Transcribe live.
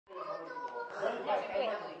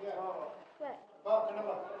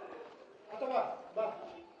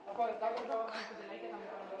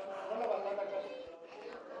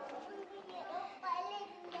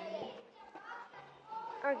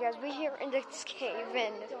Alright guys, we're here in this cave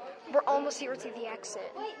and we're almost here to the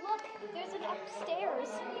exit. Wait, look, there's an upstairs.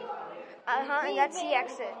 And that's the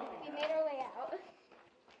exit. We made our way out.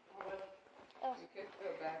 Oh.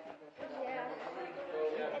 Yeah.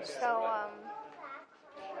 So,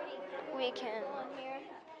 we can,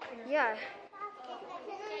 yeah.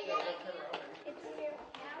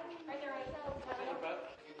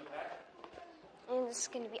 And this is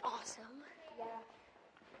going to be awesome. Yeah.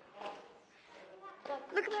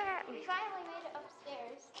 Look at that. We finally made it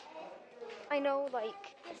upstairs. I know,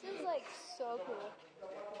 like. This is like so cool.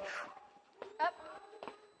 Up.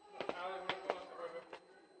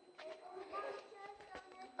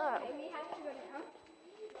 Oh. Okay, we have to go down.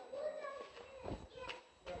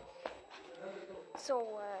 So,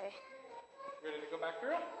 Ready to go back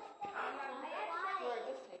through? I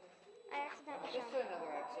accidentally Just shot. put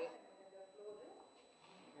another exit.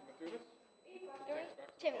 You go through this?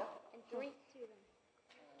 3, 2, and 3, 2.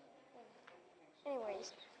 anyways.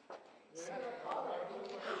 So we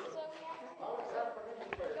have to go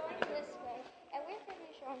this way, and we're going to be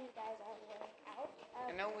showing you guys our way out.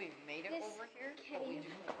 I know we made it over here, but we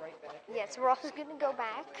just went right back. Yeah, so we're also going to go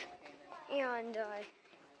back. And,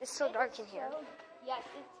 it's so dark in here. Yes,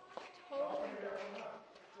 it's totally dark.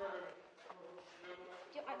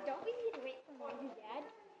 Don't we need to wait for Mom and Dad?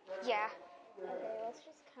 Yeah. Okay, let's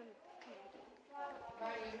just come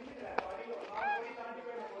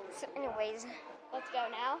So, anyways, Let's go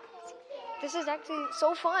now. this is actually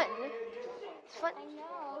so fun. It's fun. I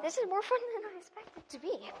know. This is more fun than I expected it to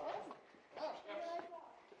be.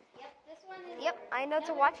 Yep, this one is Yep, I know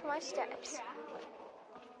to watch my steps.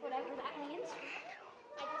 whatever that means.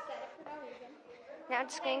 I just said it for no reason. Now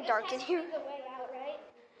it's getting dark in This here. has to be the way out, right?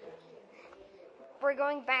 We're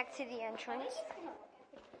going back to the entrance.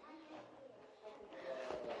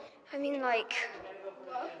 I mean, like,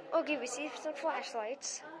 okay, we see some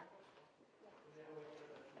flashlights.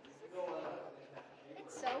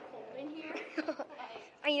 It's so cold in here.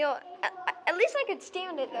 I know, at least I could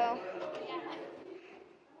stand it though. Yeah.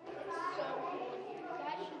 So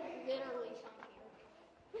that should literally sound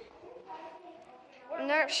here. I'm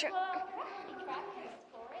not sure. Well, we trapped in this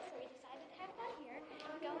forest, so we decided to have fun here.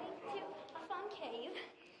 We're going to a fun cave.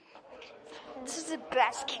 This is the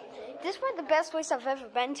best. This is one of the best places I've ever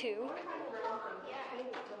been to. Yeah,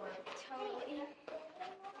 totally.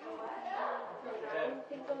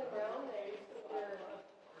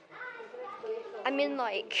 I mean,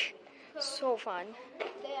 like, so fun. Yeah,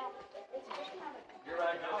 it's just kind of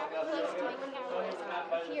taking our ways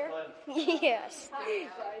out of here. Yes.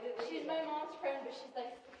 She's my mom's friend, but she's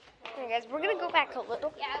like, Hey guys, we're gonna go back a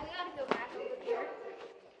little. yeah, we gotta go back over here.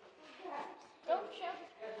 Don't show.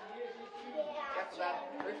 After that,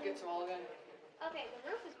 Ruth gets them all again. Okay, the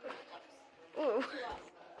roof is pretty close. Ooh.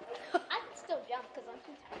 I can still jump because I'm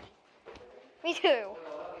too tiny. Me too.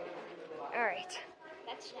 Alright.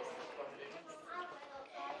 That's just.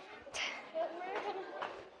 But we're gonna.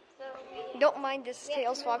 So we. Don't mind this Yeah,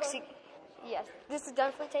 Tails we're Foxy. going- Yes, this is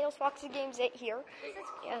definitely Tails Foxy Games 8 here. This is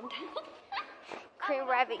And Cream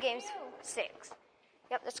Rabbit Games 6.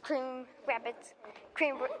 Yep, that's Cream Rabbit.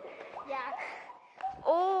 Yeah.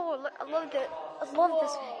 Oh, look, I love this. I love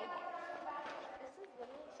this. This is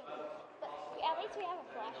literally so cool. But at least we have a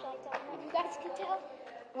flashlight on. You guys can tell.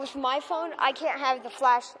 With my phone, I can't have the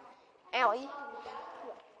flash. Allie.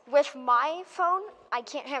 With my phone, I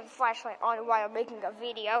can't have the flashlight on while I'm making a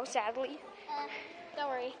video, sadly. Don't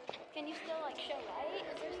worry. Can you still like show light? Is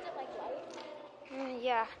there still like light?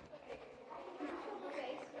 Yeah.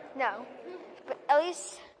 No. But at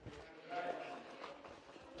least.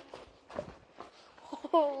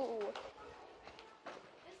 Oh.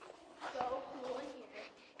 So cool in here.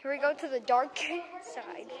 Here we go to the dark side. So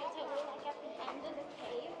we're like at the end of the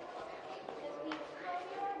cave. Because we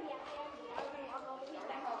walk all the way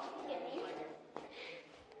back to the beginning.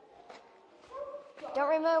 Don't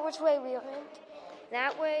remember which way we went.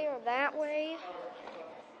 That way or that way?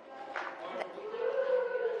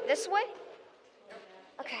 This way?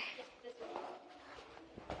 Okay.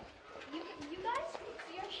 You guys can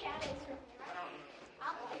see our shadows from here. I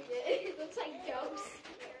like it. It looks like ghosts.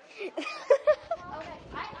 Okay.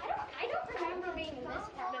 I don't remember being in this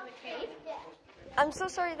part of the cave. I'm so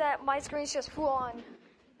sorry that my screen's just full on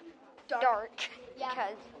dark. Yeah.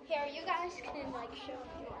 Because, Here, you guys can like show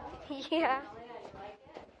me. yeah.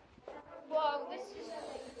 Whoa, this is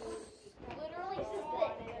literally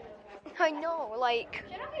thick. I know, like,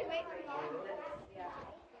 Should I be waiting for Mom?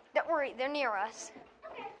 don't worry, they're near us.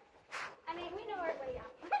 Okay. I mean, we know our way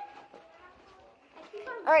out. I think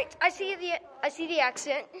I'm. Alright, I see the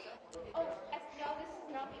exit. Oh, no, this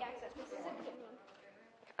is not the access. This is a good one.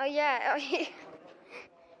 Oh yeah.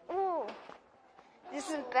 This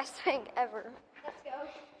is the best thing ever. Let's go.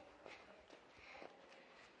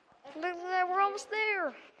 Look at that, we're almost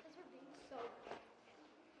there.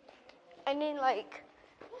 I mean, like,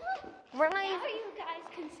 we're not Now even. you guys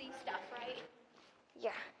can see stuff, right?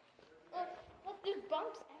 Yeah. Look, there's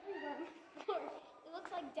bumps everywhere. It looks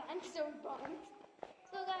like dinosaur bumps.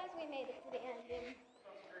 So guys, we made it to the end. And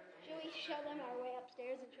should we show them our way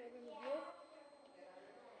upstairs and show them the view?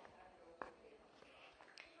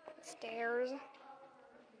 Stairs.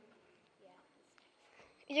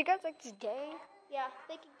 Yeah. You guys like this day? Yeah,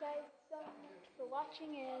 thank you guys so much for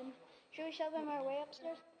watching, and should we show them our way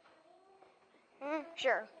upstairs?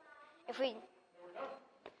 Sure. If we.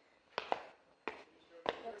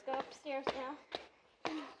 Let's go upstairs now.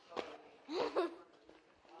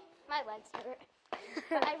 My legs hurt.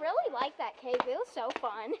 But I really like that cave. It was so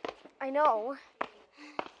fun. I know.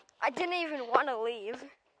 I didn't even want to leave.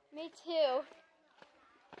 Me too.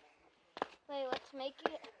 Wait, let's make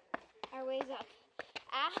it our ways up.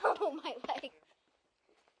 Ow, my leg.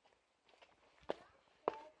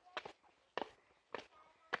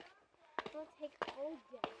 We'll take all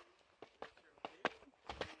day.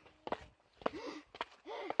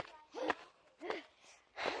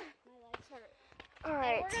 My legs hurt. All And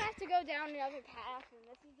right. we're gonna have to go down another path, and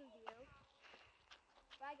this is the view.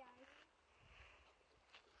 Bye, guys.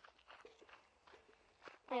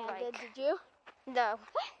 And Like- did you? No.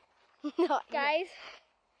 No. Guys,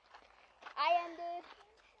 I ended.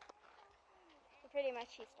 Pretty much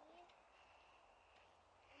she started.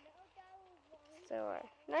 So,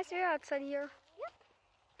 nice view outside here.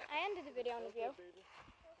 I ended the video on the view.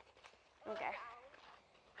 Okay.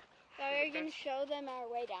 So are you gonna show them our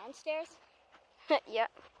way downstairs? Yeah.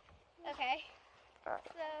 Okay. Alright.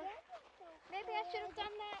 So maybe I should have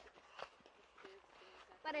done that,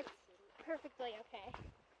 but it's perfectly okay.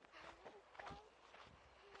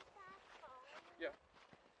 Yeah.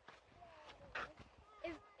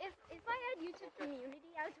 If I had YouTube Community,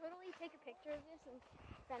 I would totally take a picture of this and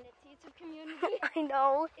send it to YouTube Community. I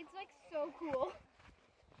know. It's like so cool.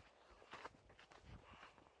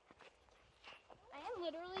 I am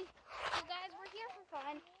literally, you guys, we're here for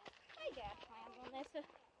fun. My dad plans on this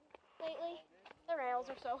lately. The rails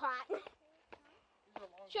are so hot.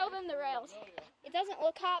 Show them the rails. It doesn't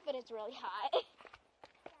look hot, but it's really hot.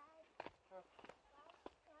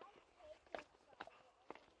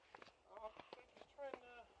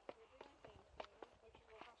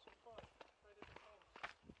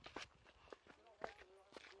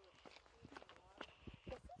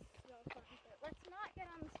 Let's not get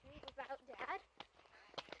on the street without Dad.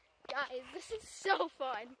 Guys, this is so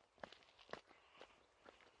fun.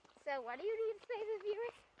 So what do you need to say to the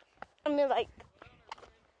viewers? I mean, like,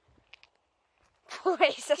 please Did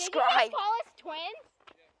you guys subscribe. call us twins?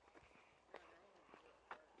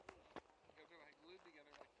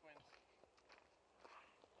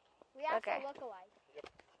 We also Okay. look alike.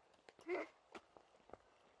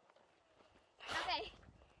 Okay.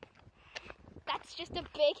 That's just a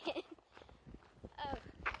big hint. Oh,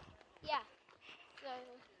 yeah. So,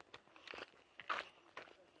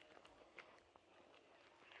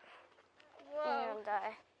 whoa.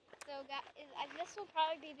 And, So, guys, this will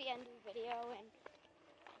probably be the end of the video, and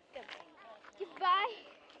goodbye.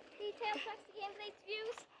 Detail sucks the game's 8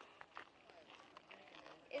 views.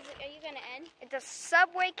 Are you gonna end? it's a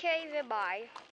Subway cave in by.